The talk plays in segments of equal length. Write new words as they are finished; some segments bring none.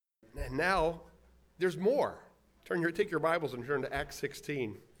now there's more. Take your Bibles and turn to Acts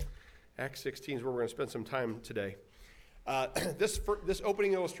 16. Acts 16 is where we're going to spend some time today. This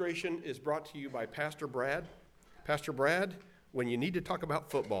opening illustration is brought to you by Pastor Brad. Pastor Brad, when you need to talk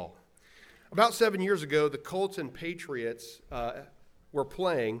about football. About 7 years ago, the Colts and Patriots were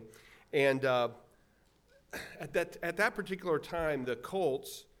playing, and at that particular time, the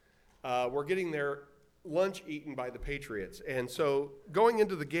Colts were getting their lunch eaten by the Patriots. And so going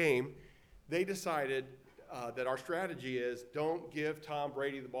into the game, they decided that our strategy is don't give Tom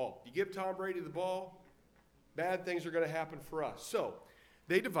Brady the ball. You give Tom Brady the ball, bad things are going to happen for us. So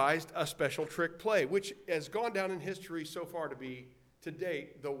they devised a special trick play, which has gone down in history so far to be, to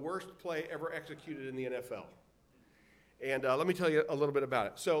date, the worst play ever executed in the NFL. And let me tell you a little bit about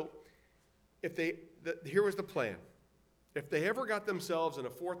it. So here was the plan. If they ever got themselves in a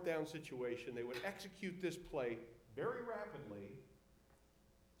fourth down situation, they would execute this play very rapidly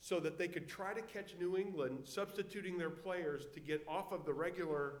so that they could try to catch New England, substituting their players to get off of the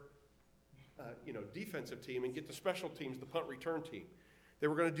regular defensive team and get the special teams, the punt return team. They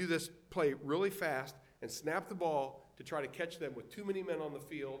were going to do this play really fast and snap the ball to try to catch them with too many men on the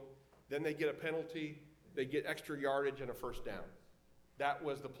field. Then they get a penalty, they get extra yardage and a first down. That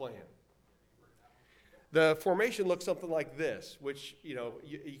was the plan. The formation looks something like this, which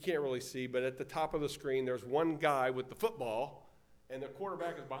you can't really see, but at the top of the screen there's one guy with the football, and the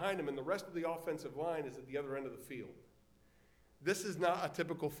quarterback is behind him, and the rest of the offensive line is at the other end of the field. This is not a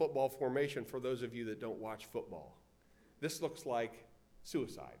typical football formation for those of you that don't watch football. This looks like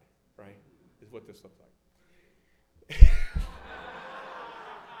suicide, right, is what this looks like.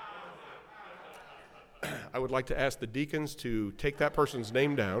 I would like to ask the deacons to take that person's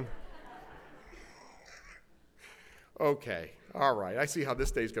name down. Okay, all right, I see how this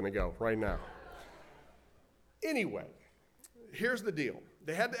day's going to go right now. Anyway, here's the deal.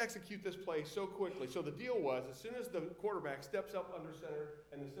 They had to execute this play so quickly. So the deal was, as soon as the quarterback steps up under center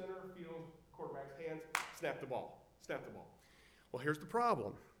and the center field quarterback's hands, snap the ball. Well, here's the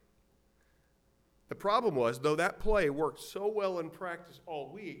problem. The problem was, though that play worked so well in practice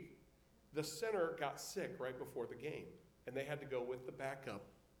all week, the center got sick right before the game, and they had to go with the backup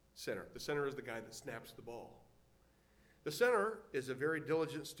center. The center is the guy that snaps the ball. The center is a very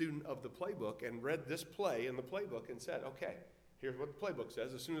diligent student of the playbook and read this play in the playbook and said, okay, here's what the playbook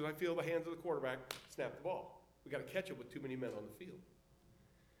says. As soon as I feel the hands of the quarterback, snap the ball. We got to catch it with too many men on the field.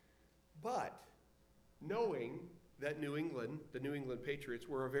 But knowing that the New England Patriots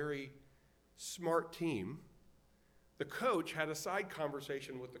were a very smart team, the coach had a side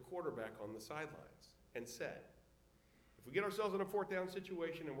conversation with the quarterback on the sidelines and said, if we get ourselves in a fourth down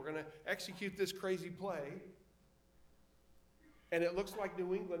situation and we're going to execute this crazy play, and it looks like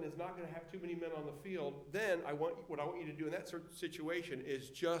New England is not going to have too many men on the field, then what I want you to do in that sort of situation is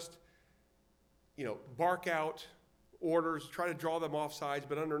just, bark out orders, try to draw them off sides,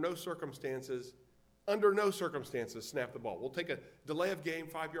 but under no circumstances, snap the ball. We'll take a delay of game,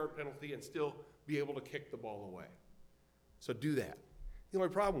 5-yard penalty, and still be able to kick the ball away. So do that. The only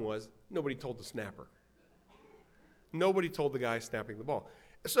problem was nobody told the snapper. Nobody told the guy snapping the ball.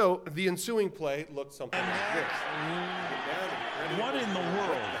 So the ensuing play looked something like this. What in the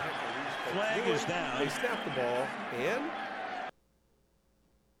world? Flag is down. They snap the ball, and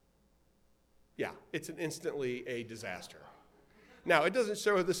it's instantly a disaster. Now, it doesn't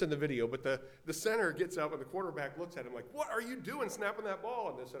show this in the video, but the center gets up and the quarterback looks at him like, what are you doing snapping that ball?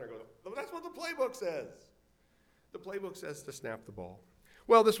 And the center goes, that's what the playbook says. The playbook says to snap the ball.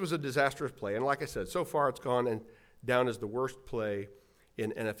 Well, this was a disastrous play, and like I said, so far it's gone down as the worst play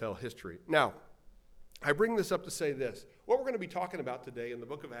in NFL history. Now, I bring this up to say this. What we're going to be talking about today in the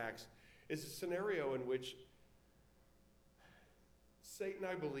book of Acts is a scenario in which Satan,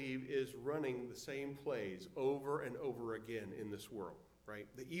 I believe, is running the same plays over and over again in this world, right?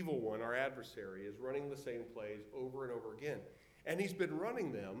 The evil one, our adversary, is running the same plays over and over again. And he's been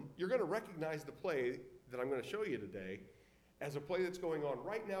running them. You're going to recognize the play that I'm going to show you today as a play that's going on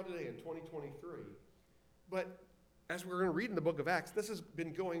right now today in 2023. But as we're going to read in the book of Acts, this has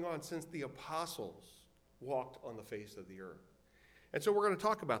been going on since the apostles walked on the face of the earth. And so we're going to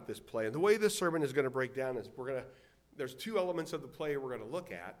talk about this play. And the way this sermon is going to break down is there's two elements of the play we're going to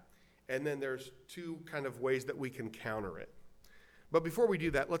look at, and then there's two kind of ways that we can counter it. But before we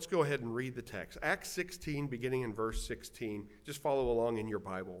do that, let's go ahead and read the text. Acts 16, beginning in verse 16. Just follow along in your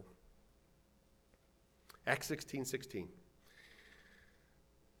Bible. Acts 16:16.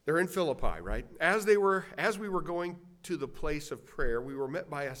 They're in Philippi, right? As we were going to the place of prayer, we were met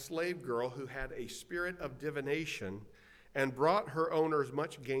by a slave girl who had a spirit of divination and brought her owners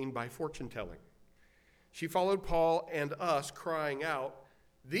much gain by fortune telling. She followed Paul and us, crying out,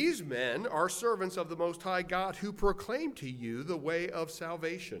 These men are servants of the Most High God who proclaim to you the way of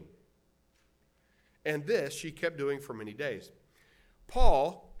salvation. And this she kept doing for many days.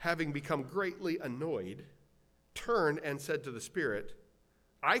 Paul, having become greatly annoyed, turned and said to the Spirit,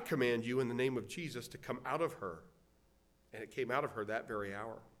 I command you in the name of Jesus to come out of her. And it came out of her that very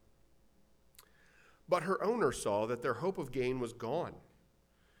hour. But her owner saw that their hope of gain was gone.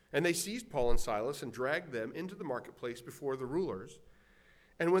 And they seized Paul and Silas and dragged them into the marketplace before the rulers.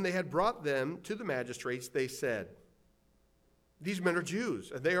 And when they had brought them to the magistrates, they said, these men are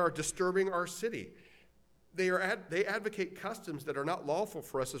Jews, and they are disturbing our city. They advocate customs that are not lawful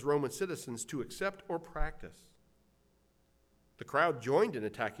for us as Roman citizens to accept or practice. The crowd joined in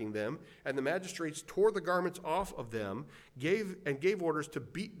attacking them, and the magistrates tore the garments off of them, gave orders to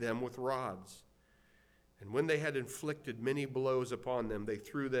beat them with rods. And when they had inflicted many blows upon them, they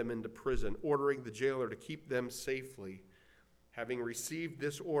threw them into prison, ordering the jailer to keep them safely. Having received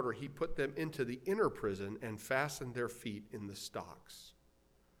this order, he put them into the inner prison and fastened their feet in the stocks.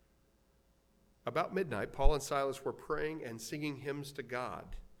 About midnight, Paul and Silas were praying and singing hymns to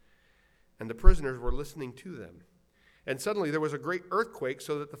God, and the prisoners were listening to them. And suddenly there was a great earthquake,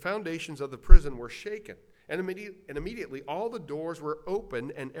 so that the foundations of the prison were shaken. And immediately all the doors were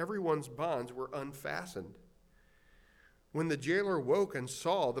opened, and everyone's bonds were unfastened. When the jailer woke and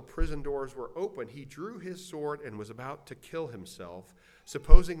saw the prison doors were open, he drew his sword and was about to kill himself,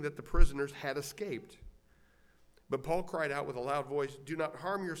 supposing that the prisoners had escaped. But Paul cried out with a loud voice, do not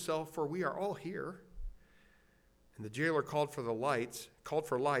harm yourself, for we are all here. And the jailer called for lights,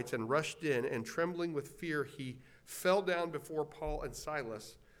 and rushed in, and trembling with fear, he fell down before Paul and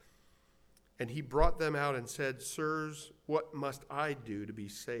Silas. And he brought them out and said, sirs, what must I do to be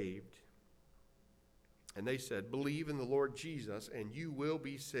saved? And they said, believe in the Lord Jesus, and you will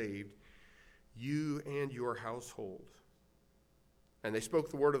be saved, you and your household. And they spoke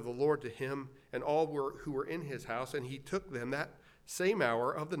the word of the Lord to him and all who were in his house, and he took them that same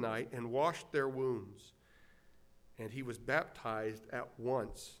hour of the night and washed their wounds. And he was baptized at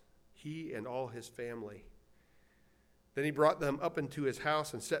once, he and all his family. Then he brought them up into his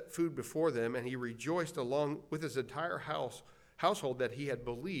house and set food before them, and he rejoiced along with his entire household that he had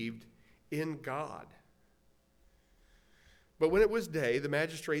believed in God. But when it was day, the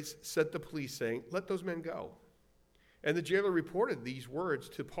magistrates sent the police, saying, let those men go. And the jailer reported these words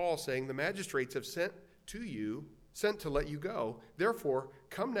to Paul, saying, the magistrates have sent to let you go. Therefore,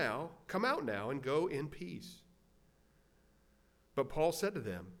 come out now and go in peace. But Paul said to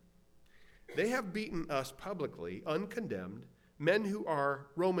them, they have beaten us publicly, uncondemned, men who are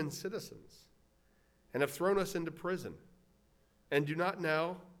Roman citizens, and have thrown us into prison. And do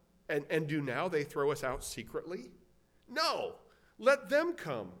now they throw us out secretly? No, let them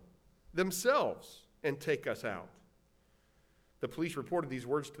come themselves and take us out. The police reported these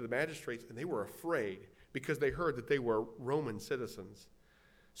words to the magistrates, and they were afraid because they heard that they were Roman citizens.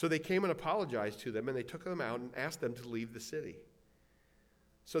 So they came and apologized to them, and they took them out and asked them to leave the city.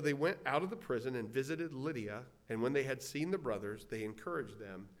 So they went out of the prison and visited Lydia, and when they had seen the brothers, they encouraged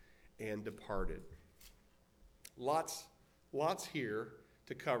them and departed. Lots here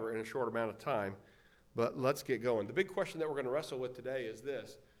to cover in a short amount of time, but let's get going. The big question that we're going to wrestle with today is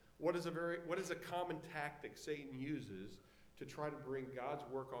this. What is a common tactic Satan uses to try to bring God's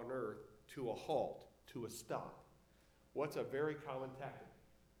work on earth to a halt, to a stop? What's a very common tactic?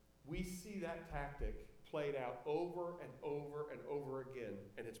 We see that tactic played out over and over and over again,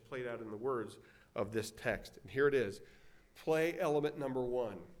 and it's played out in the words of this text. And here it is. Play element number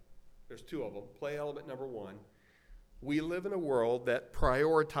one. There's two of them. Play element number one. We live in a world that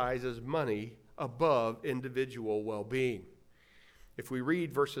prioritizes money above individual well-being. If we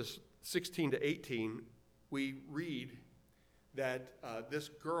read verses 16 to 18, we read that this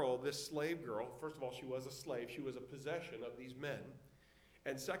slave girl, first of all, she was a slave. She was a possession of these men.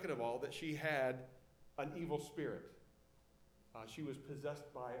 And second of all, that she had an evil spirit. She was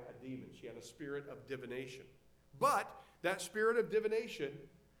possessed by a demon. She had a spirit of divination. But that spirit of divination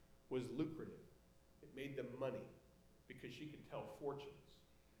was lucrative. It made them money because she could tell fortunes.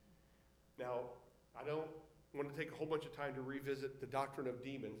 Now, I don't want to take a whole bunch of time to revisit the doctrine of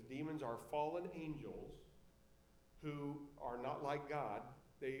demons. Demons are fallen angels who are not like God.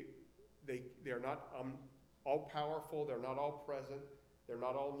 They are not all powerful. They're not all present. They're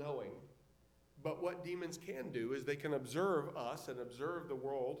not all knowing. But what demons can do is they can observe us and observe the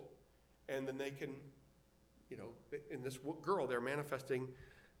world, and then they can, in this girl, they're manifesting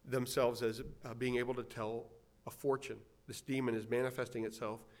themselves as being able to tell a fortune. This demon is manifesting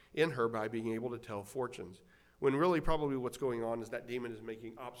itself in her by being able to tell fortunes. When really probably what's going on is that demon is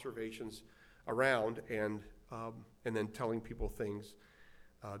making observations around and then telling people things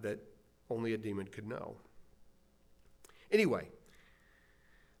that only a demon could know. Anyway,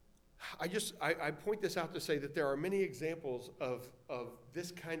 I point this out to say that there are many examples of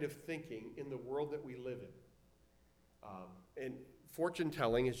this kind of thinking in the world that we live in. And fortune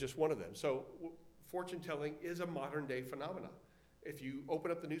telling is just one of them. So fortune telling is a modern day phenomenon. If you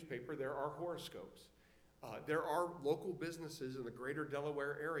open up the newspaper, there are horoscopes. There are local businesses in the greater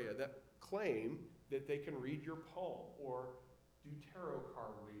Delaware area that claim that they can read your palm or do tarot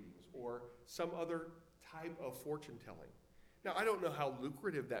card readings or some other type of fortune telling. Now, I don't know how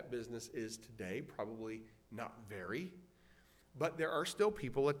lucrative that business is today, probably not very, but there are still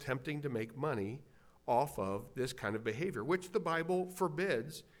people attempting to make money off of this kind of behavior, which the Bible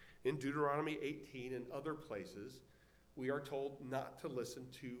forbids. In Deuteronomy 18 and other places, we are told not to listen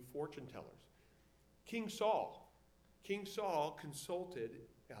to fortune tellers. King Saul consulted,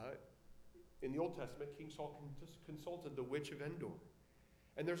 in the Old Testament, King Saul consulted the witch of Endor.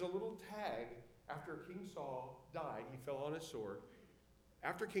 And there's a little tag after King Saul died, he fell on his sword.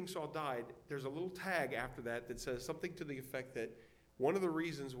 After King Saul died, there's a little tag after that that says something to the effect that one of the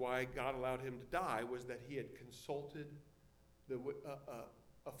reasons why God allowed him to die was that he had consulted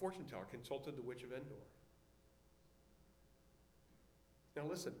a fortune teller, consulted the witch of Endor. Now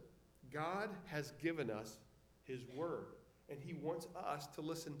listen, God has given us his word, and he wants us to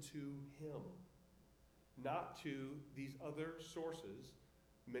listen to him, not to these other sources,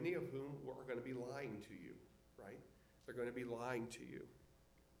 many of whom are going to be lying to you, right? They're going to be lying to you.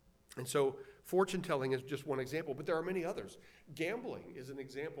 And so fortune telling is just one example, but there are many others. Gambling is an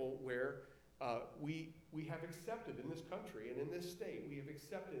example where we have accepted in this country and in this state, we have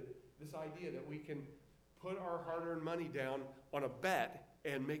accepted this idea that we can put our hard-earned money down on a bet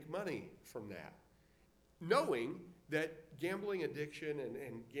and make money from that, knowing that gambling addiction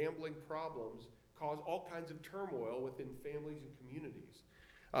and gambling problems cause all kinds of turmoil within families and communities.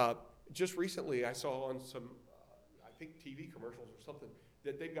 Just recently, I saw on some, I think TV commercials or something,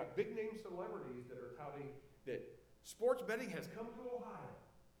 that they've got big name celebrities that are touting that sports betting has come to Ohio.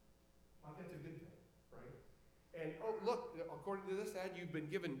 Like that's a good thing, right? And oh, look, according to this ad, you've been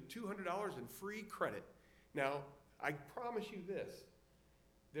given $200 in free credit. Now, I promise you this,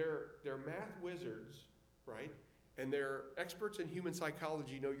 they're math wizards, right? And they're experts in human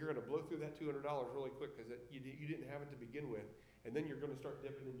psychology. Know you're going to blow through that $200 really quick because you didn't have it to begin with, and then you're going to start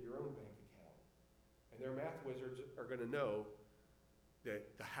dipping into your own bank account. And their math wizards are going to know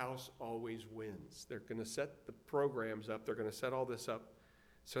that the house always wins. They're going to set the programs up. They're going to set all this up,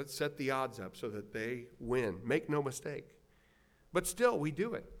 so set the odds up so that they win. Make no mistake. But still, we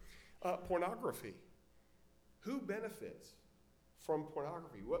do it. Pornography. Who benefits from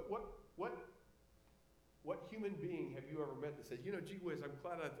pornography? What human being have you ever met that says, gee whiz, I'm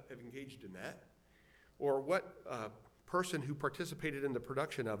glad I've engaged in that? Or what person who participated in the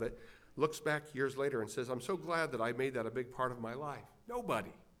production of it looks back years later and says, I'm so glad that I made that a big part of my life?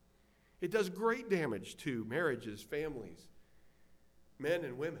 Nobody. It does great damage to marriages, families, men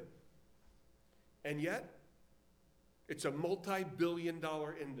and women. And yet, it's a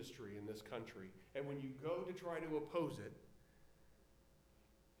multi-billion-dollar industry in this country. And when you go to try to oppose it,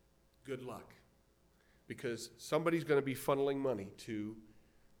 good luck. Because somebody's going to be funneling money to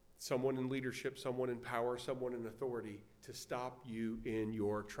someone in leadership, someone in power, someone in authority to stop you in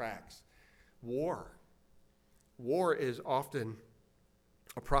your tracks. War is often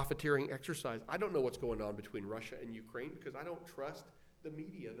a profiteering exercise. I don't know what's going on between Russia and Ukraine because I don't trust the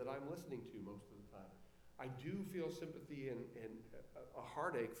media that I'm listening to most of the time. I do feel sympathy and a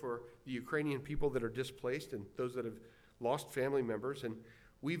heartache for the Ukrainian people that are displaced and those that have lost family members. And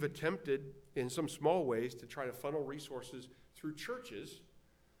we've attempted in some small ways to try to funnel resources through churches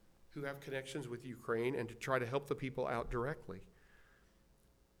who have connections with Ukraine and to try to help the people out directly.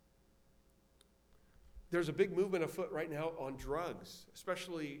 There's a big movement afoot right now on drugs,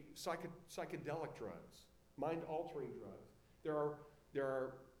 especially psychedelic drugs, mind-altering drugs. There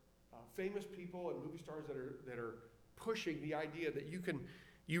are famous people and movie stars that are pushing the idea that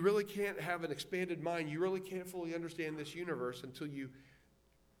you really can't have an expanded mind. You really can't fully understand this universe until you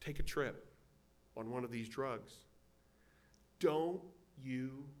take a trip on one of these drugs. Don't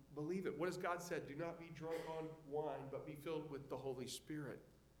you believe it? What has God said? Do not be drunk on wine, but be filled with the Holy Spirit.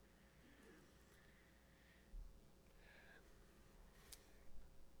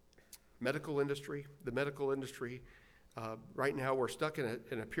 The medical industry, right now we're stuck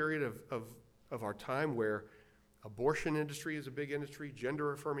in a period of our time where abortion industry is a big industry,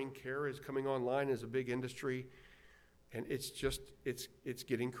 gender-affirming care is coming online as a big industry, and it's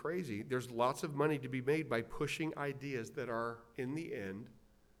getting crazy. There's lots of money to be made by pushing ideas that are, in the end,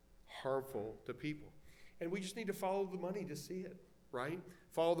 harmful to people. And we just need to follow the money to see it, right?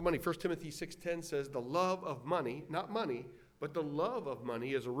 Follow the money. 1 Timothy 6:10 says, the love of money, not money, but the love of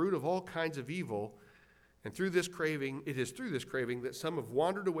money is a root of all kinds of evil. And through this craving, it is through this craving that some have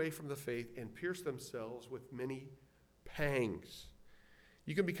wandered away from the faith and pierced themselves with many pangs.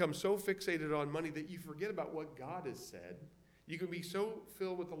 You can become so fixated on money that you forget about what God has said. You can be so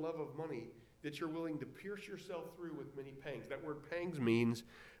filled with the love of money that you're willing to pierce yourself through with many pangs. That word pangs means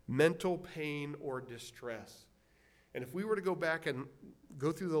mental pain or distress. And if we were to go back and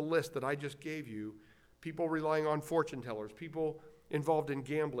go through the list that I just gave you, people relying on fortune tellers, people involved in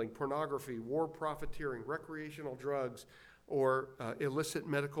gambling, pornography, war profiteering, recreational drugs, or illicit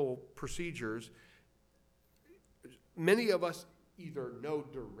medical procedures, many of us either know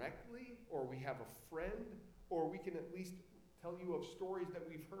directly, or we have a friend, or we can at least tell you of stories that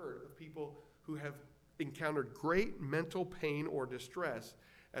we've heard of people who have encountered great mental pain or distress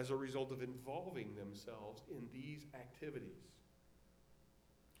as a result of involving themselves in these activities.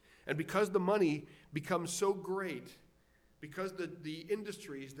 And because the money becomes so great, because the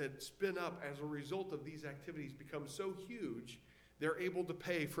industries that spin up as a result of these activities become so huge, they're able to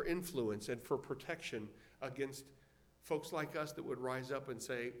pay for influence and for protection against folks like us that would rise up and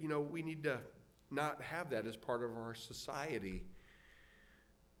say, we need to not have that as part of our society.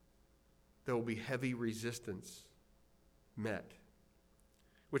 There will be heavy resistance met.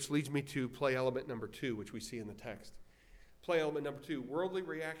 Which leads me to play element number 2, which we see in the text. Play element number 2, worldly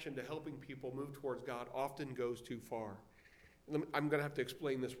reaction to helping people move towards God often goes too far. I'm going to have to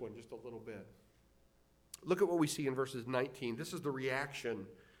explain this one just a little bit. Look at what we see in verses 19. This is the reaction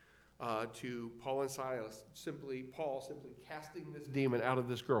to Paul and Silas. Paul simply casting this demon out of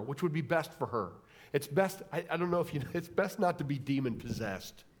this girl, which would be best for her. It's best, I don't know if you know, it's best not to be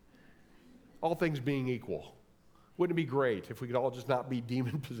demon-possessed. All things being equal. Wouldn't it be great if we could all just not be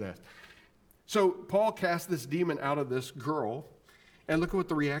demon-possessed? So Paul cast this demon out of this girl, and look at what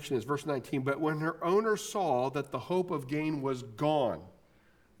the reaction is, verse 19. But when her owner saw that the hope of gain was gone,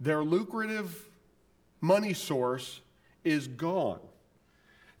 their lucrative money source is gone,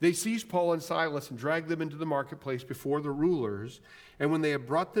 they seized Paul and Silas and dragged them into the marketplace before the rulers. And when they had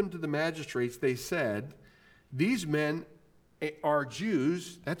brought them to the magistrates, they said, these men are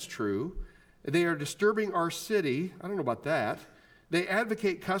Jews, that's true. They are disturbing our city. I don't know about that. They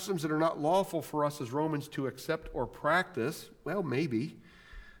advocate customs that are not lawful for us as Romans to accept or practice. Well, maybe.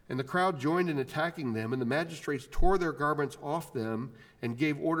 And the crowd joined in attacking them, and the magistrates tore their garments off them and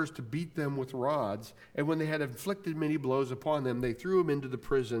gave orders to beat them with rods. And when they had inflicted many blows upon them, they threw them into the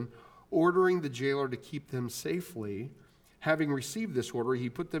prison, ordering the jailer to keep them safely. Having received this order, he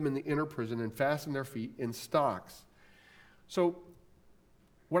put them in the inner prison and fastened their feet in stocks. So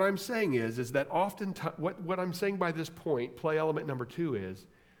what I'm saying is that often, what I'm saying by this point, play element number 2 is,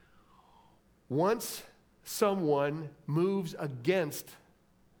 once someone moves against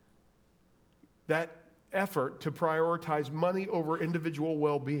that effort to prioritize money over individual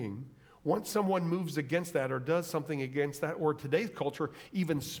well-being, once someone moves against that or does something against that, or today's culture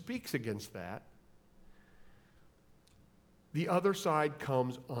even speaks against that, the other side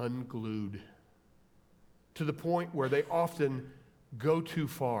comes unglued to the point where they often go too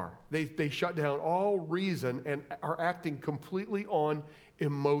far. They shut down all reason and are acting completely on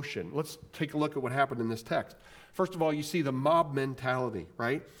emotion. Let's take a look at what happened in this text. First of all, you see the mob mentality,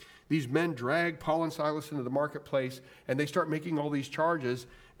 right? These men drag Paul and Silas into the marketplace, and they start making all these charges.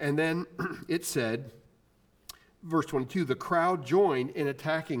 And then it said, verse 22, the crowd joined in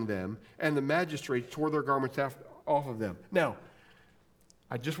attacking them, and the magistrates tore their garments off of them. Now,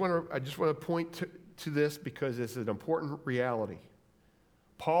 I just want to point to this because it's an important reality.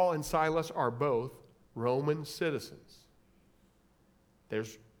 Paul and Silas are both Roman citizens. There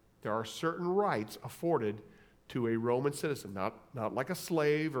are certain rights afforded to a Roman citizen, not like a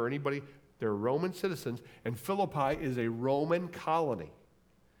slave or anybody. They're Roman citizens, and Philippi is a Roman colony.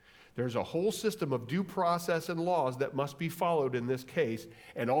 There's a whole system of due process and laws that must be followed in this case,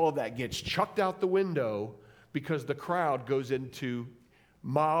 and all of that gets chucked out the window because the crowd goes into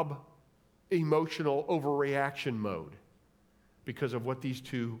mob emotional overreaction mode because of what these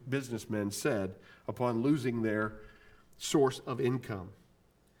two businessmen said upon losing their source of income.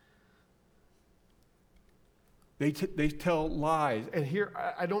 They tell lies. And here,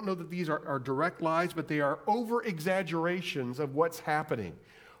 I don't know that these are direct lies, but they are over-exaggerations of what's happening.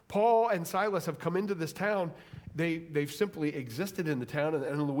 Paul and Silas have come into this town. They've simply existed in the town, and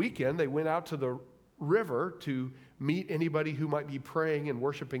on the weekend, they went out to the river to meet anybody who might be praying and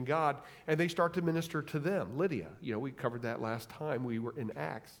worshiping God, and they start to minister to them. Lydia, we covered that last time we were in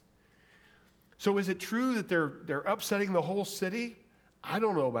Acts. So is it true that they're upsetting the whole city? I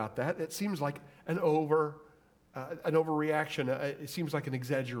don't know about that. It seems like an an overreaction. It seems like an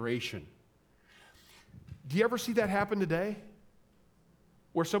exaggeration. Do you ever see that happen today?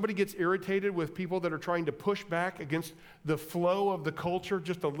 Where somebody gets irritated with people that are trying to push back against the flow of the culture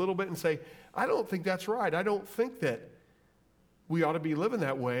just a little bit and say, I don't think that's right. I don't think that we ought to be living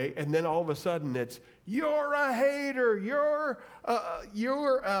that way. And then all of a sudden it's, you're a hater, you're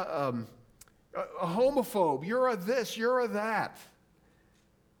a homophobe, you're a this, you're a that.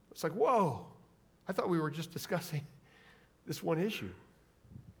 It's like, whoa, I thought we were just discussing this one issue.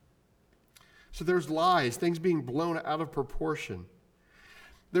 So there's lies, things being blown out of proportion.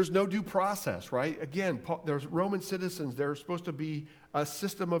 There's no due process, right? Again, there's Roman citizens. There's supposed to be a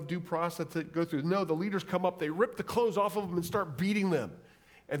system of due process to go through. No, the leaders come up, they rip the clothes off of them and start beating them.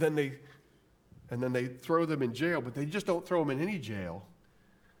 And then they throw them in jail, but they just don't throw them in any jail.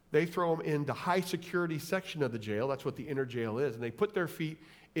 They throw them in the high security section of the jail. That's what the inner jail is. And they put their feet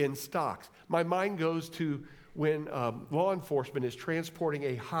in stocks. My mind goes to when law enforcement is transporting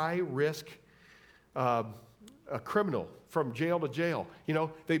a high risk a criminal from jail to jail. You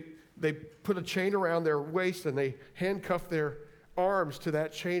know, they put a chain around their waist and they handcuff their arms to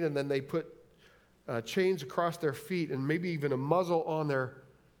that chain, and then they put chains across their feet and maybe even a muzzle on their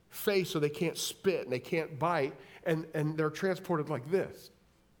face so they can't spit and they can't bite, and they're transported like this.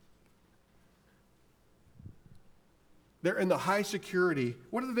 They're in the high security.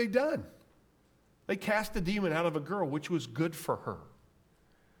 What have they done? They cast a demon out of a girl, which was good for her.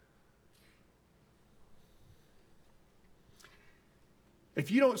 If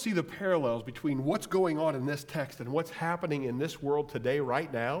you don't see the parallels between what's going on in this text and what's happening in this world today,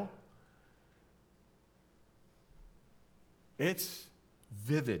 right now, it's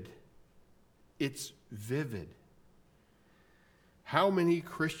vivid. It's vivid. How many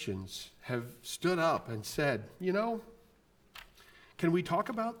Christians have stood up and said, you know, can we talk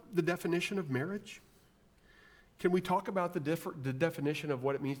about the definition of marriage? Can we talk about the definition of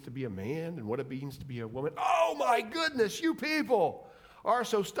what it means to be a man and what it means to be a woman? Oh my goodness, you people are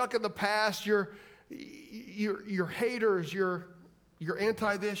so stuck in the past. You're haters. You're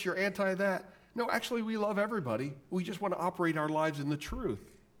anti this. You're anti that. No, actually, we love everybody. We just want to operate our lives in the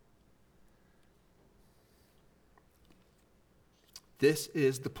truth. This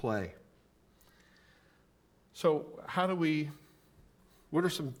is the play. So, what are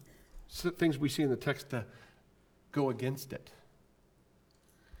some things we see in the text to go against it?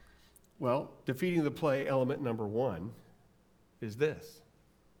 Well, defeating the play, element number one, is this: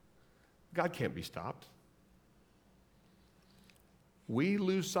 God can't be stopped. We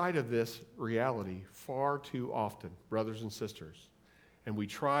lose sight of this reality far too often, brothers and sisters, and we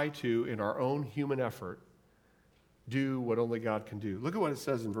try to, in our own human effort, do what only God can do. Look at what it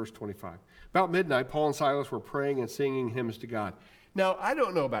says in verse 25. About midnight, Paul and Silas were praying and singing hymns to God. Now, I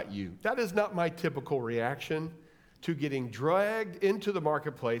don't know about you. That is not my typical reaction to getting dragged into the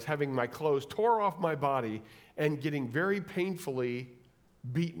marketplace, having my clothes tore off my body, and getting very painfully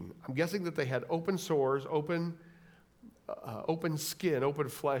beaten. I'm guessing that they had open sores, open skin, open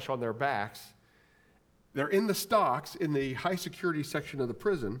flesh on their backs. They're in the stocks in the high security section of the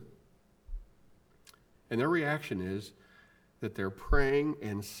prison, and their reaction is that they're praying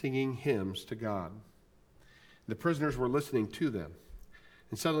and singing hymns to God. The prisoners were listening to them.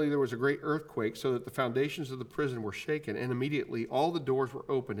 And suddenly there was a great earthquake, so that the foundations of the prison were shaken, and immediately all the doors were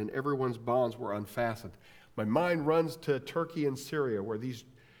opened and everyone's bonds were unfastened. My mind runs to Turkey and Syria, where these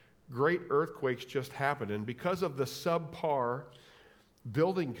great earthquakes just happened. And because of the subpar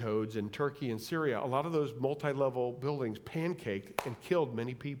building codes in Turkey and Syria, a lot of those multi-level buildings pancaked and killed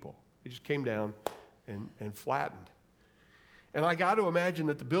many people. They just came down and flattened. And I got to imagine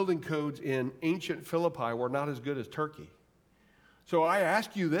that the building codes in ancient Philippi were not as good as Turkey. So I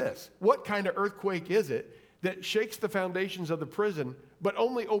ask you this: what kind of earthquake is it that shakes the foundations of the prison but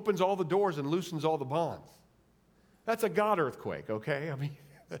only opens all the doors and loosens all the bonds? That's a God earthquake, okay? I mean,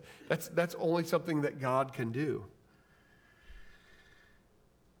 that's only something that God can do.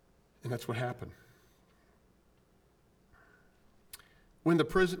 And that's what happened. When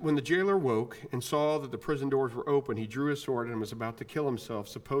the jailer woke and saw that the prison doors were open, he drew his sword and was about to kill himself,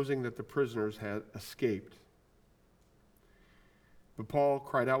 supposing that the prisoners had escaped. But Paul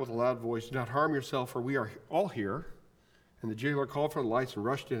cried out with a loud voice, "Do not harm yourself, for we are all here." And the jailer called for the lights and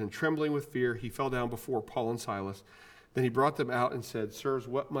rushed in, and trembling with fear, he fell down before Paul and Silas. Then he brought them out and said, "Sirs,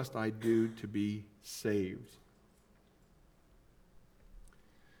 what must I do to be saved?"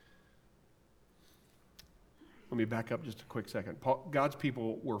 Let me back up just a quick second. God's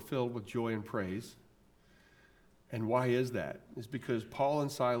people were filled with joy and praise. And why is that? It's because Paul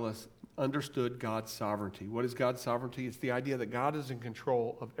and Silas understood God's sovereignty. What is God's sovereignty? It's the idea that God is in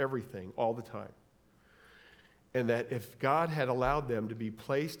control of everything all the time. And that if God had allowed them to be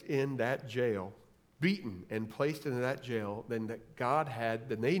placed in that jail, beaten and placed into that jail, then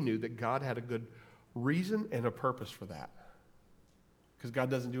they knew that God had a good reason and a purpose for that. Because God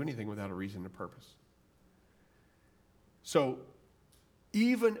doesn't do anything without a reason and a purpose. So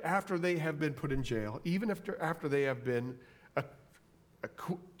even after they have been put in jail, even after they have been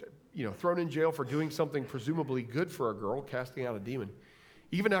thrown in jail for doing something presumably good for a girl, casting out a demon,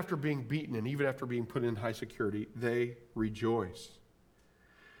 even after being beaten and even after being put in high security, they rejoice.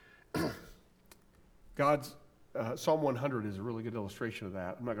 God's Psalm 100 is a really good illustration of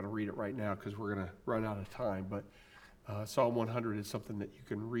that. I'm not going to read it right now because we're going to run out of time, but Psalm 100 is something that you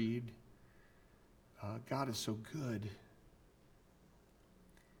can read. God is so good.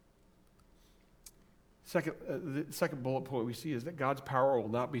 The second bullet point we see is that God's power will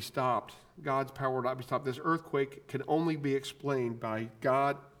not be stopped. God's power will not be stopped. This earthquake can only be explained by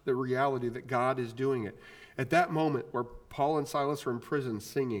God, the reality that God is doing it. At that moment where Paul and Silas are in prison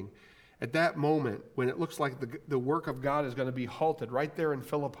singing, at that moment when it looks like the work of God is going to be halted right there in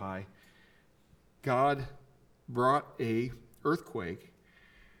Philippi, God brought a earthquake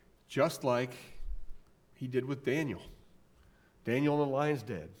just like he did with Daniel. Daniel in the lion's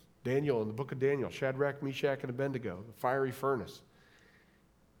den. Daniel in the book of Daniel, Shadrach, Meshach, and Abednego, the fiery furnace.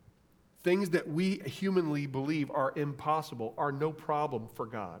 Things that we humanly believe are impossible are no problem for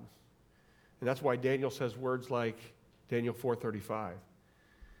God. And that's why Daniel says words like Daniel 4:35.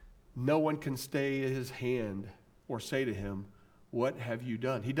 No one can stay his hand or say to him, "What have you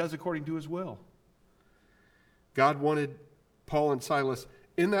done?" He does according to his will. God wanted Paul and Silas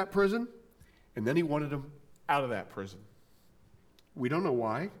in that prison, and then he wanted them out of that prison. We don't know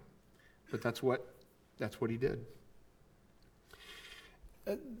why, but that's what he did.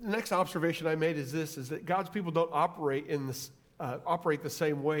 The next observation I made is that God's people don't operate the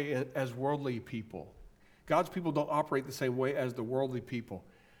same way as worldly people. God's people don't operate the same way as the worldly people.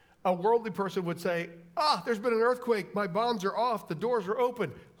 A worldly person would say, there's been an earthquake, my bonds are off, the doors are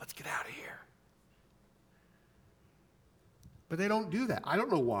open, let's get out of here. But they don't do that. I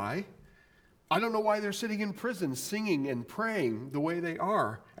don't know why. I don't know why they're sitting in prison singing and praying the way they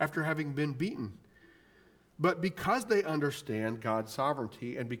are after having been beaten. But because they understand God's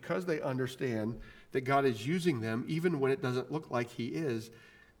sovereignty and because they understand that God is using them even when it doesn't look like he is,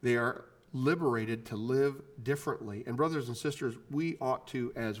 they are liberated to live differently. And brothers and sisters, we ought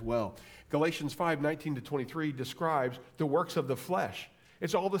to as well. Galatians 5:19-23 describes the works of the flesh.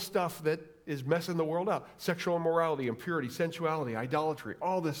 It's all the stuff that is messing the world up. Sexual immorality, impurity, sensuality, idolatry,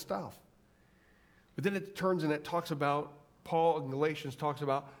 all this stuff. But then it turns and it talks about, Paul in Galatians talks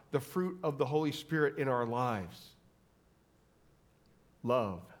about the fruit of the Holy Spirit in our lives.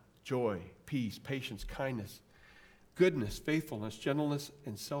 Love, joy, peace, patience, kindness, goodness, faithfulness, gentleness,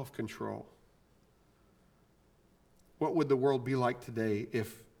 and self-control. What would the world be like today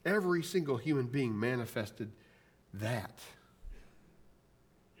if every single human being manifested that?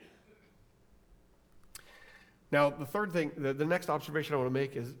 Now, the third thing, the next observation I want to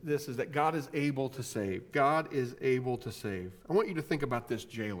make is that God is able to save. God is able to save. I want you to think about this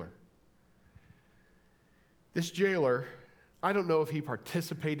jailer. This jailer, I don't know if he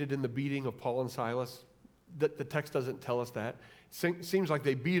participated in the beating of Paul and Silas. The text doesn't tell us that. Seems like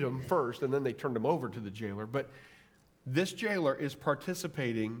they beat him first and then they turned him over to the jailer. But this jailer is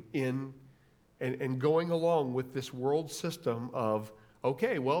participating in and going along with this world system of,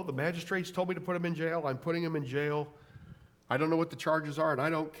 okay, well, the magistrates told me to put him in jail. I'm putting him in jail. I don't know what the charges are, and I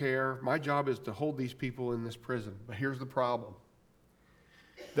don't care. My job is to hold these people in this prison. But here's the problem.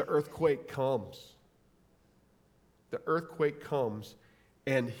 The earthquake comes. The earthquake comes,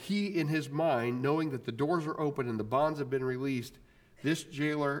 and he, in his mind, knowing that the doors are open and the bonds have been released, this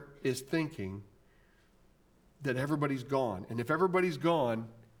jailer is thinking that everybody's gone. And if everybody's gone,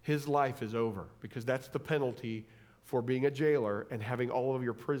 his life is over, because that's the penalty for being a jailer and having all of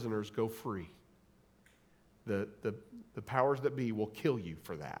your prisoners go free. The powers that be will kill you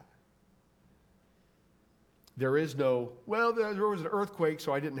for that. There is no, well, there was an earthquake,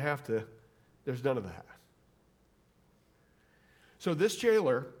 so I didn't have to. There's none of that. So this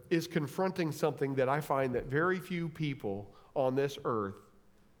jailer is confronting something that I find that very few people on this earth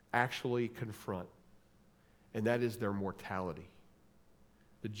actually confront, and that is their mortality.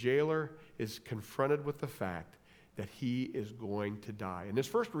 The jailer is confronted with the fact that he is going to die. And his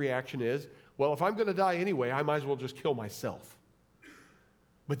first reaction is, well, if I'm going to die anyway, I might as well just kill myself.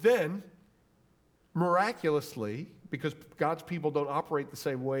 But then, miraculously, because God's people don't operate the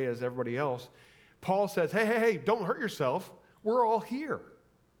same way as everybody else, Paul says, hey, don't hurt yourself. We're all here.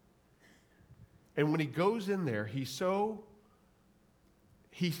 And when he goes in there, he's so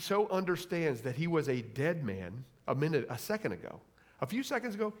he so understands that he was a dead man a second ago. A few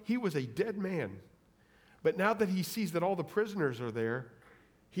seconds ago, he was a dead man. But now that he sees that all the prisoners are there,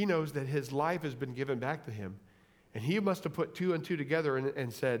 he knows that his life has been given back to him. And he must have put two and two together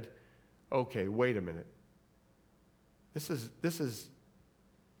and said, okay, wait a minute. This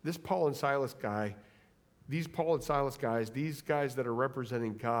Paul and Silas guy, these Paul and Silas guys, these guys that are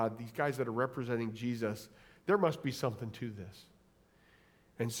representing God, these guys that are representing Jesus, there must be something to this.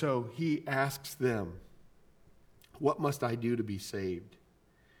 And so he asks them, what must I do to be saved?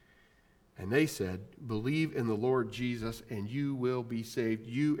 And they said, believe in the Lord Jesus and you will be saved,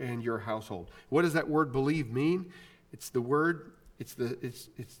 you and your household. What does that word believe mean? It's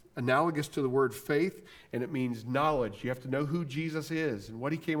analogous to the word faith, and it means knowledge. You have to know who Jesus is and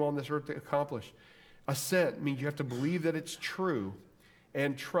what he came on this earth to accomplish. Assent means you have to believe that it's true.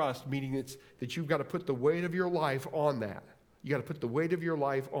 And trust, meaning that you've got to put the weight of your life on that. You got to put the weight of your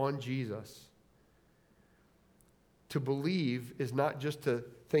life on Jesus. To believe is not just to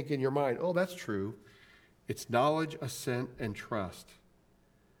think in your mind, oh, that's true. It's knowledge, assent, and trust.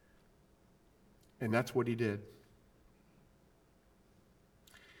 And that's what he did.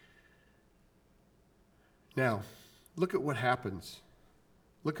 Now, look at what happens.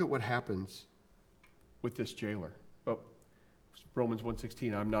 Look at what happens with this jailer. Oh, Romans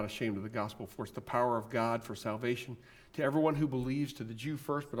 1:16, I'm not ashamed of the gospel, for it's the power of God for salvation to everyone who believes, to the Jew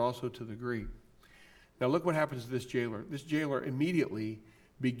first, but also to the Greek. Now look what happens to this jailer. This jailer immediately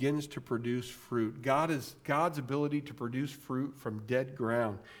begins to produce fruit. God's ability to produce fruit from dead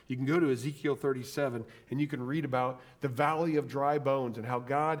ground. You can go to Ezekiel 37 and you can read about the valley of dry bones and how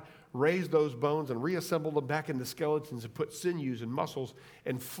God raised those bones and reassembled them back into skeletons and put sinews and muscles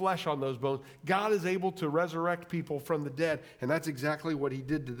and flesh on those bones. God is able to resurrect people from the dead, and that's exactly what he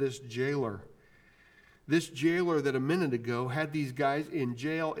did to this jailer. This jailer that a minute ago had these guys in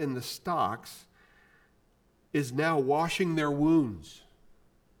jail in the stocks is now washing their wounds.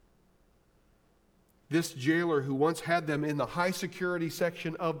 This jailer who once had them in the high security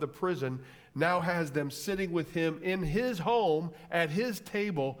section of the prison now has them sitting with him in his home at his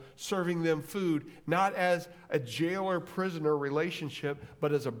table serving them food, not as a jailer-prisoner relationship,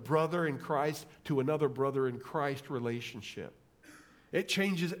 but as a brother in Christ to another brother in Christ relationship. It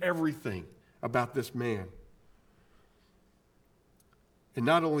changes everything about this man. And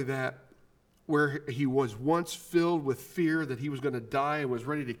not only that, where he was once filled with fear that he was going to die and was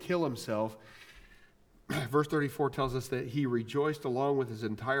ready to kill himself, verse 34 tells us that he rejoiced along with his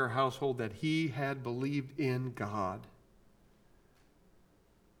entire household that he had believed in God.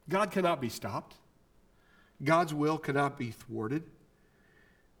 God cannot be stopped. God's will cannot be thwarted.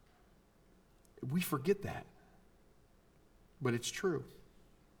 We forget that. But it's true.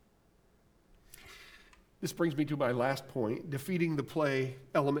 This brings me to my last point, defeating the play,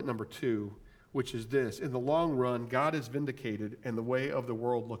 element number 2, which is this. In the long run, God is vindicated and the way of the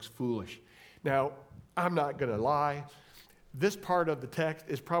world looks foolish. Now, I'm not going to lie. This part of the text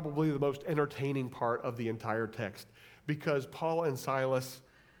is probably the most entertaining part of the entire text because Paul and Silas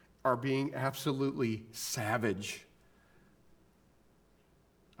are being absolutely savage.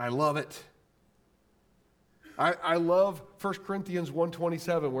 I love it. I love 1 Corinthians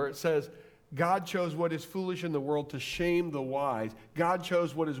 1:27 where it says, God chose what is foolish in the world to shame the wise. God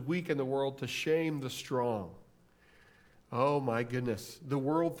chose what is weak in the world to shame the strong. Oh my goodness. The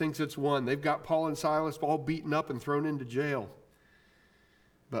world thinks it's won. They've got Paul and Silas all beaten up and thrown into jail.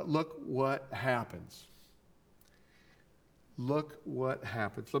 But look what happens. Look what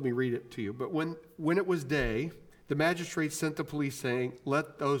happens. Let me read it to you. But when it was day, the magistrates sent the police saying,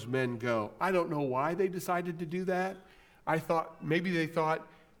 let those men go. I don't know why they decided to do that. Maybe they thought,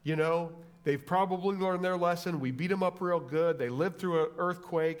 they've probably learned their lesson. We beat them up real good. They lived through an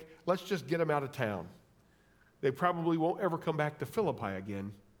earthquake. Let's just get them out of town. They probably won't ever come back to Philippi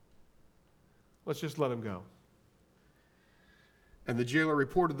again. Let's just let them go. And the jailer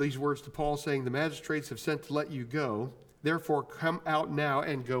reported these words to Paul, saying, the magistrates have sent to let you go. Therefore, come out now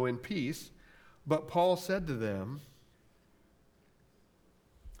and go in peace. But Paul said to them,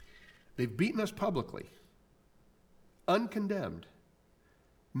 they've beaten us publicly, uncondemned.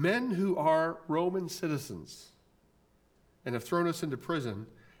 Men who are Roman citizens and have thrown us into prison,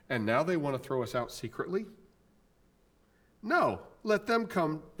 and now they want to throw us out secretly? No, let them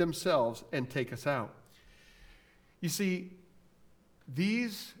come themselves and take us out. You see,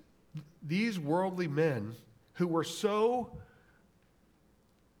 these worldly men who were so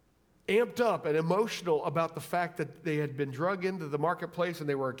amped up and emotional about the fact that they had been drug into the marketplace and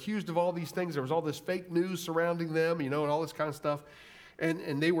they were accused of all these things. There was all this fake news surrounding them, and all this kind of stuff.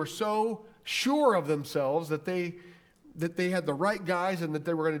 And they were so sure of themselves that they that they had the right guys and that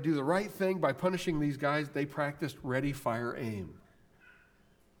they were going to do the right thing by punishing these guys, they practiced ready, fire, aim.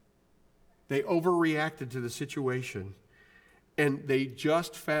 They overreacted to the situation. And they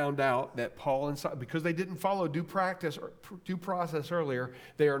just found out that Paul and Silas, because they didn't follow due process earlier,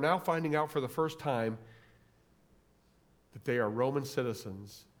 they are now finding out for the first time that they are Roman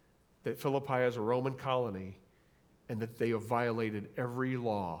citizens, that Philippi is a Roman colony, and that they have violated every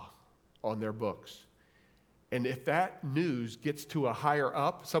law on their books. And if that news gets to a higher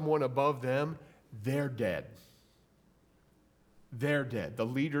up, someone above them, they're dead. They're dead. The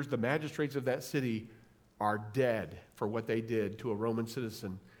leaders, the magistrates of that city are dead for what they did to a Roman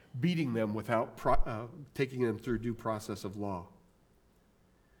citizen, beating them without taking them through due process of law.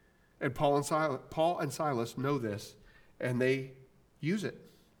 And Paul and Silas know this, and they use it.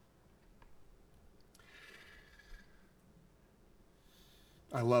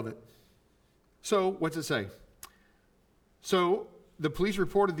 I love it. So, what's it say? So, the police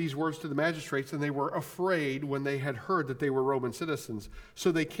reported these words to the magistrates, and they were afraid when they had heard that they were Roman citizens.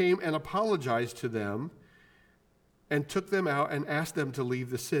 So they came and apologized to them and took them out and asked them to leave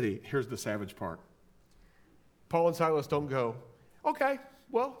the city. Here's the savage part. Paul and Silas don't go, okay,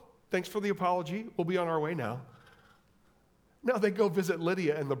 well, thanks for the apology. We'll be on our way now. No, they go visit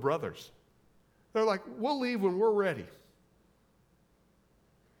Lydia and the brothers. They're like, we'll leave when we're ready.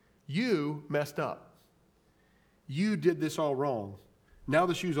 You messed up. You did this all wrong. Now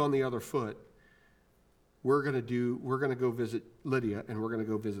the shoe's on the other foot. We're going to go visit Lydia, and we're going to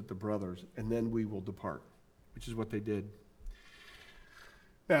go visit the brothers, and then we will depart, which is what they did.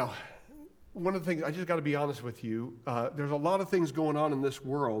 Now, one of the things, I just got to be honest with you, there's a lot of things going on in this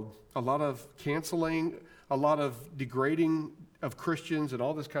world, a lot of canceling, a lot of degrading of Christians and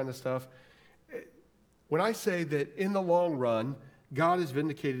all this kind of stuff. When I say that in the long run, God is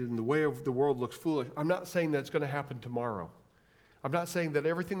vindicated in the way of the world looks foolish, I'm not saying that it's going to happen tomorrow. I'm not saying that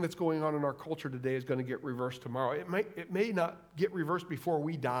everything that's going on in our culture today is going to get reversed tomorrow. It may not get reversed before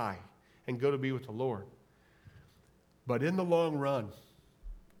we die and go to be with the Lord. But in the long run,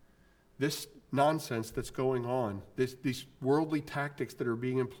 this nonsense that's going on, these worldly tactics that are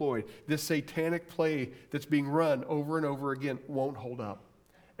being employed, this satanic play that's being run over and over again won't hold up.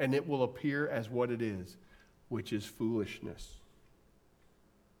 And it will appear as what it is, which is foolishness.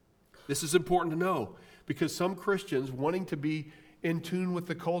 This is important to know because some Christians wanting to be in tune with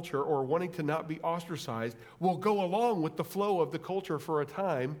the culture or wanting to not be ostracized will go along with the flow of the culture for a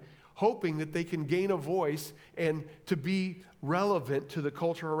time, hoping that they can gain a voice and to be relevant to the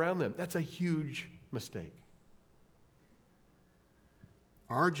culture around them. That's a huge mistake.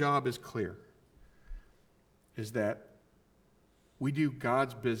 Our job is clear, is that we do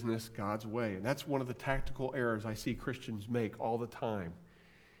God's business God's way. And that's one of the tactical errors I see Christians make all the time,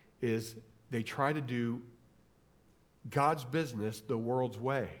 is they try to do God's business the world's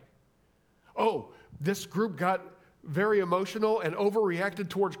way. Oh, this group got very emotional and overreacted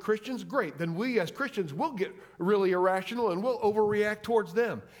towards Christians? Great. Then we as Christians will get really irrational and we'll overreact towards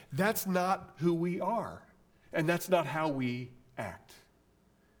them. That's not who we are. And that's not how we act.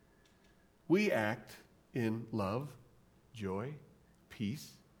 We act in love, joy,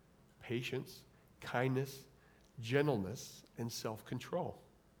 peace, patience, kindness, gentleness, and self-control.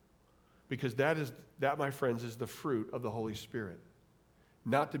 Because that, my friends, is the fruit of the Holy Spirit,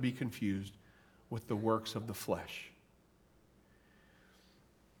 not to be confused with the works of the flesh.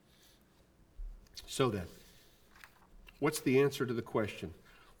 So then, what's the answer to the question?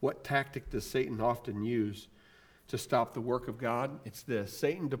 What tactic does Satan often use to stop the work of God? It's this.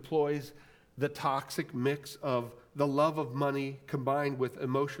 Satan deploys the toxic mix of the love of money combined with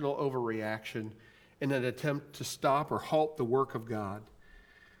emotional overreaction in an attempt to stop or halt the work of God.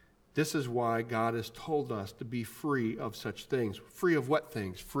 This is why God has told us to be free of such things. Free of what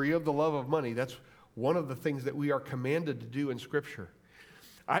things? Free of the love of money. That's one of the things that we are commanded to do in Scripture.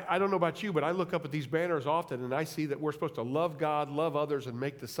 I don't know about you, but I look up at these banners often and I see that we're supposed to love God, love others, and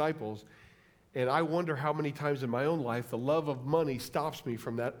make disciples. And I wonder how many times in my own life the love of money stops me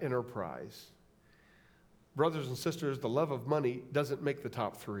from that enterprise. Brothers and sisters, the love of money doesn't make the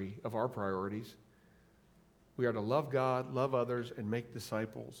top three of our priorities. We are to love God, love others, and make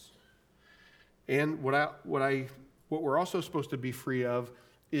disciples. And what we're also supposed to be free of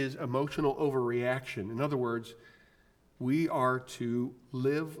is emotional overreaction. In other words, we are to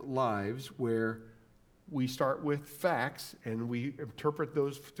live lives where we start with facts and we interpret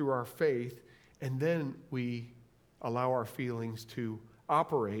those through our faith, and then we allow our feelings to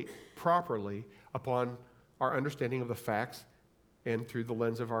operate properly upon our understanding of the facts, and through the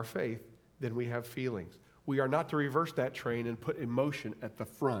lens of our faith, then we have feelings. We are not to reverse that train and put emotion at the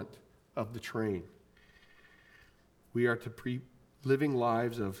front of the train. We are to be living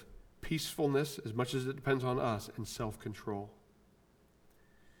lives of peacefulness as much as it depends on us, and self-control.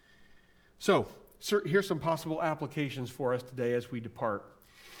 So, here's some possible applications for us today as we depart.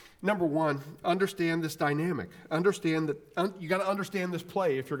 Number one, understand this dynamic. Understand that you got to understand this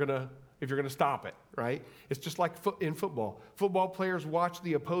play if you're gonna stop it, right? It's just like in football. Football players watch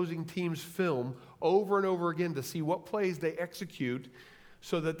the opposing team's film over and over again to see what plays they execute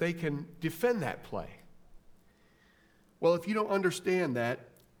so that they can defend that play. Well, if you don't understand that,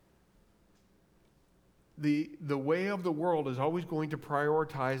 the way of the world is always going to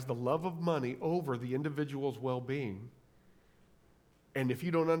prioritize the love of money over the individual's well-being. And if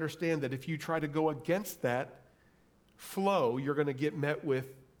you don't understand that if you try to go against that flow, you're going to get met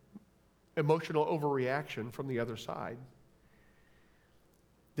with emotional overreaction from the other side,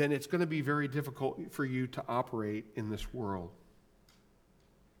 then it's going to be very difficult for you to operate in this world.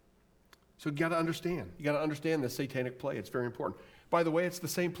 So you got to understand. You got to understand the satanic play. It's very important. By the way, it's the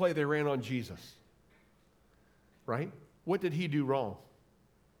same play they ran on Jesus. Right? What did he do wrong?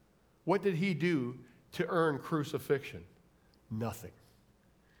 What did he do to earn crucifixion? Nothing.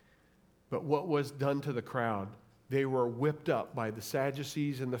 But what was done to the crowd? They were whipped up by the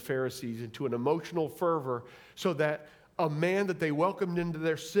Sadducees and the Pharisees into an emotional fervor so that a man that they welcomed into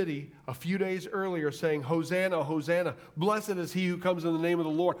their city a few days earlier saying, "Hosanna, Hosanna, blessed is he who comes in the name of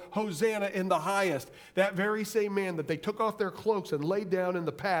the Lord, Hosanna in the highest." That very same man that they took off their cloaks and laid down in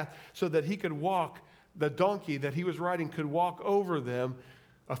the path so that he could walk, the donkey that he was riding could walk over them.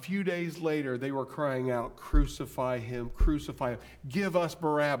 A few days later, they were crying out, "Crucify him, crucify him. Give us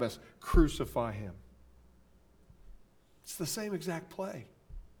Barabbas, crucify him." It's the same exact play.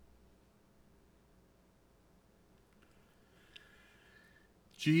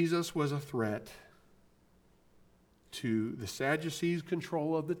 Jesus was a threat to the Sadducees'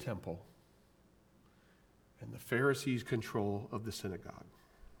 control of the temple and the Pharisees' control of the synagogue.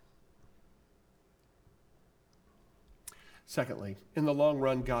 Secondly, in the long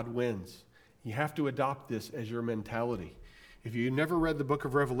run, God wins. You have to adopt this as your mentality. If you've never read the book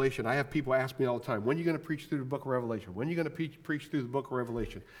of Revelation, I have people ask me all the time, when are you going to preach through the book of Revelation? When are you going to preach through the book of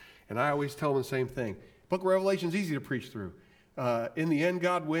Revelation? And I always tell them the same thing. Book of Revelation is easy to preach through. In the end,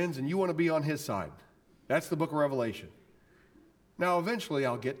 God wins, and you want to be on his side. That's the book of Revelation. Now, eventually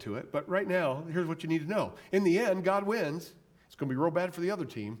I'll get to it, but right now, here's what you need to know. In the end, God wins. It's going to be real bad for the other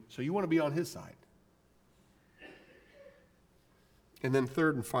team, so you want to be on his side. And then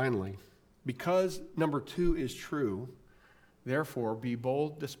third and finally, because number 2 is true, therefore be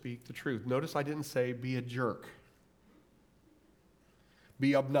bold to speak the truth. Notice I didn't say be a jerk.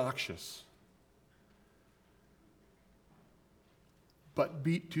 Be obnoxious. But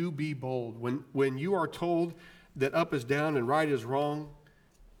be bold. When you are told that up is down and right is wrong,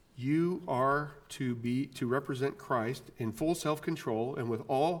 you are to represent Christ in full self-control and with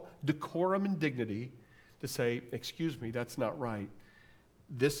all decorum and dignity to say, "Excuse me, that's not right.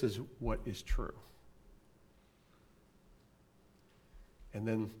 This is what is true." And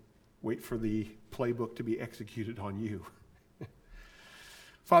then wait for the playbook to be executed on you.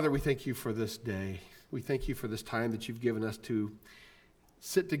 Father, we thank you for this day. We thank you for this time that you've given us to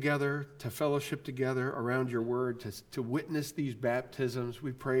sit together, to fellowship together around your word, to witness these baptisms.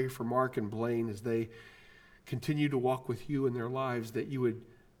 We pray for Mark and Blaine as they continue to walk with you in their lives, that you would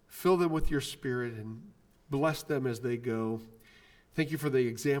fill them with your spirit and bless them as they go. Thank you for the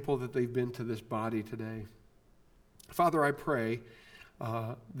example that they've been to this body today. Father, I pray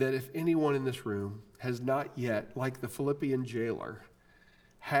that if anyone in this room has not yet, like the Philippian jailer,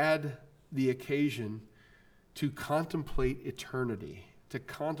 had the occasion to contemplate eternity, to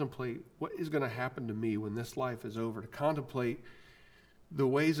contemplate what is going to happen to me when this life is over, to contemplate the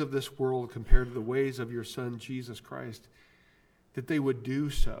ways of this world compared to the ways of your Son, Jesus Christ, that they would do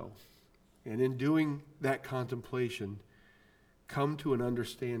so. And in doing that contemplation, come to an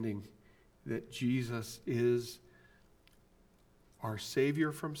understanding that Jesus is our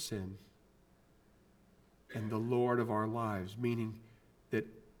Savior from sin and the Lord of our lives, meaning that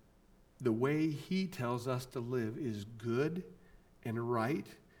the way he tells us to live is good and right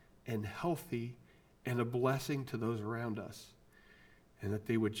and healthy and a blessing to those around us, and that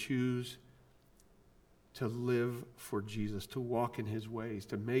they would choose to live for Jesus, to walk in his ways,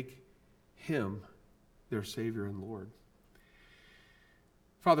 to make him their Savior and Lord.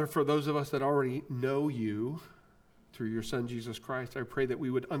 Father, for those of us that already know you through your Son, Jesus Christ, I pray that we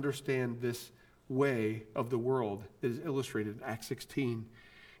would understand this way of the world that is illustrated in Acts 16,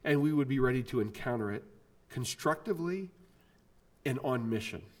 and we would be ready to encounter it constructively and on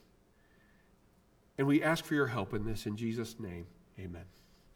mission. And we ask for your help in this in Jesus' name. Amen.